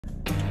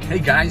Hey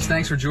guys,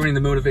 thanks for joining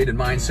the Motivated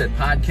Mindset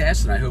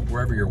Podcast, and I hope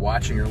wherever you're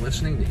watching or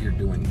listening that you're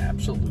doing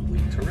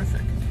absolutely terrific.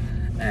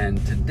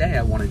 And today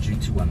I wanted you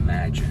to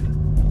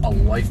imagine a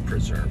life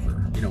preserver,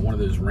 one of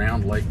those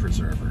round life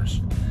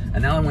preservers.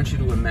 And now I want you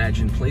to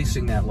imagine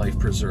placing that life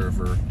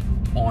preserver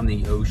on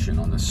the ocean,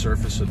 on the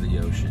surface of the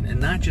ocean. And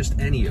not just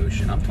any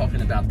ocean, I'm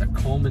talking about the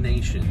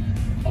culmination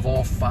of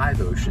all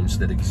 5 oceans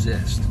that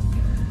exist.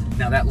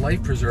 Now that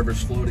life preserver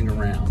is floating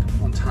around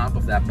on top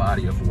of that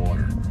body of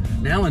water.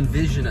 Now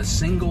envision a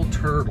single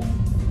turtle.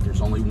 There's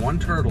only one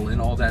turtle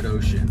in all that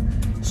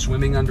ocean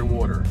swimming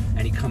underwater,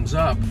 and he comes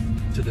up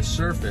to the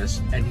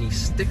surface and he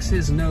sticks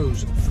his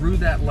nose through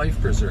that life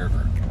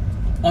preserver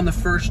on the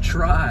first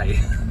try.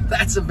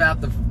 That's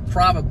about the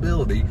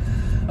probability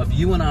of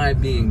you and I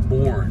being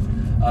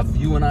born, of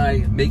you and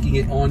I making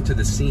it onto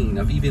the scene,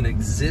 of even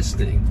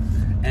existing.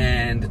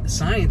 And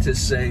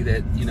scientists say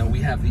that, we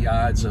have the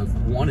odds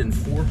of 1 in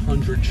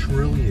 400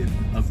 trillion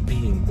of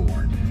being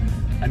born.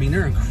 I mean,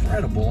 they're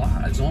incredible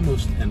odds,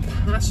 almost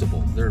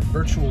impossible. They're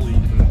virtually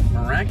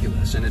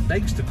miraculous. And it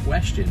begs the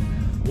question,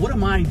 what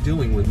am I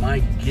doing with my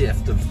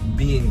gift of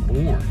being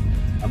born?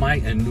 Am I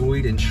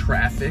annoyed in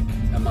traffic?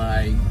 Am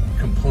I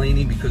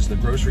complaining because the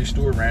grocery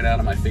store ran out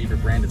of my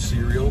favorite brand of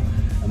cereal?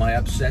 Am I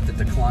upset that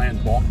the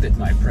client balked at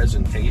my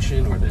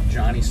presentation, or that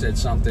Johnny said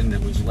something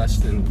that was less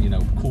than,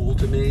 cool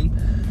to me?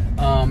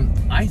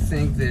 I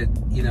think that,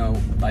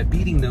 by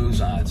beating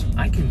those odds,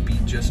 I can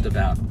beat just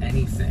about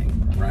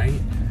anything, right?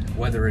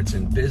 Whether it's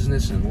in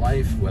business and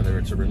life, whether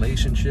it's a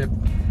relationship,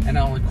 and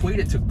I'll equate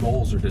it to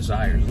goals or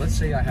desires. Let's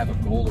say I have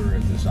a goal or a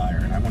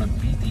desire and I want to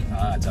beat the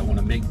odds. I want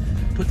to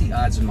put the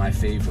odds in my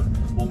favor.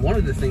 Well, one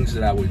of the things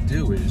that I would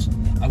do is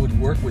I would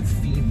work with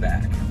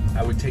feedback.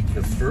 I would take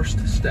the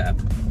first step,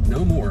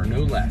 no more,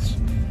 no less,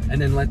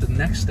 and then let the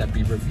next step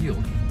be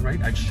revealed,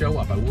 right? I'd show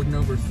up. I wouldn't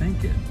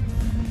overthink it.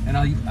 And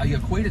I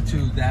equate it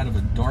to that of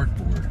a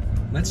dartboard.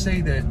 Let's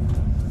say that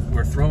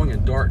we're throwing a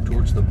dart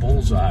towards the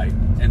bullseye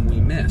and we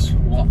miss.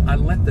 Well, I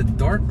let the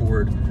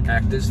dartboard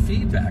act as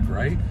feedback,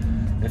 right?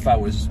 If I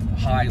was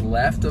high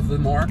left of the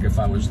mark, if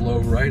I was low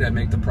right, I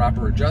make the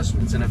proper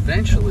adjustments. And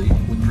eventually,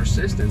 with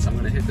persistence, I'm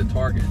going to hit the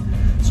target.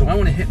 So I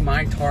want to hit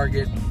my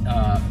target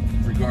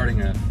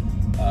regarding a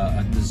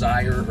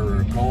desire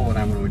or a goal, and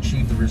I want to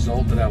achieve the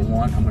result that I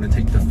want. I'm going to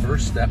take the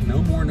first step,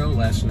 no more, no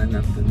less, and then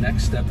the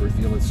next step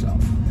reveal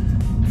itself.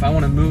 If I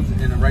want to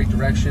move in the right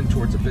direction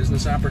towards a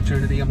business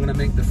opportunity, I'm going to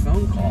make the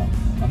phone call.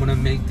 I'm going to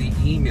make the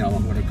email.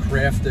 I'm going to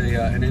craft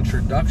an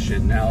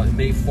introduction. Now, it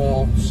may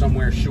fall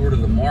somewhere short of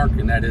the mark,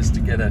 and that is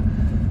to get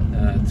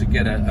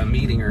a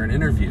meeting or an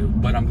interview.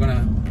 But I'm going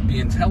to be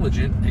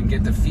intelligent and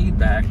get the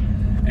feedback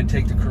and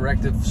take the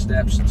corrective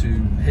steps to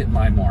hit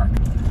my mark.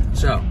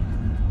 So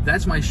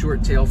that's my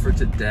short tale for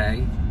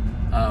today.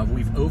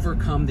 We've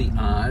overcome the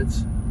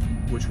odds,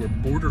 which were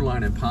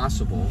borderline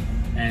impossible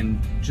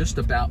and just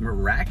about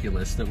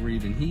miraculous that we're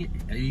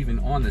even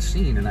on the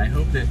scene. And I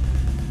hope that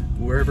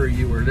wherever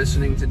you were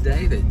listening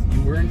today, that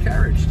you were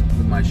encouraged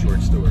with my short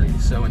story.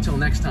 So until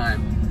next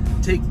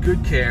time, take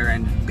good care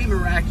and be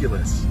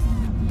miraculous.